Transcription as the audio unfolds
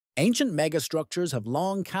Ancient megastructures have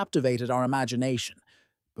long captivated our imagination,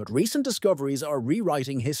 but recent discoveries are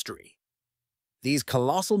rewriting history. These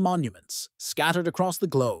colossal monuments, scattered across the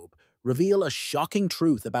globe, reveal a shocking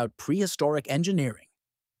truth about prehistoric engineering.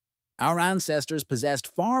 Our ancestors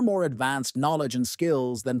possessed far more advanced knowledge and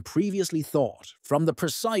skills than previously thought, from the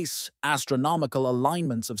precise astronomical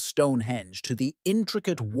alignments of Stonehenge to the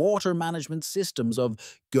intricate water management systems of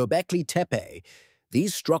Göbekli Tepe.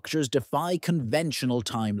 These structures defy conventional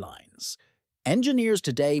timelines. Engineers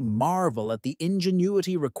today marvel at the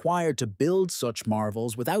ingenuity required to build such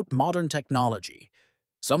marvels without modern technology.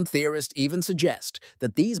 Some theorists even suggest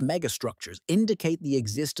that these megastructures indicate the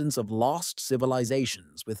existence of lost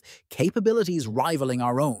civilizations with capabilities rivaling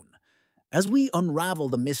our own. As we unravel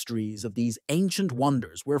the mysteries of these ancient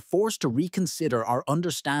wonders, we're forced to reconsider our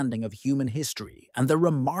understanding of human history and the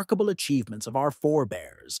remarkable achievements of our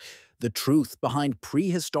forebears. The truth behind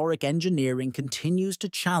prehistoric engineering continues to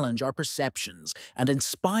challenge our perceptions and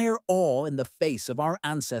inspire awe in the face of our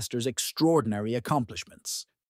ancestors' extraordinary accomplishments.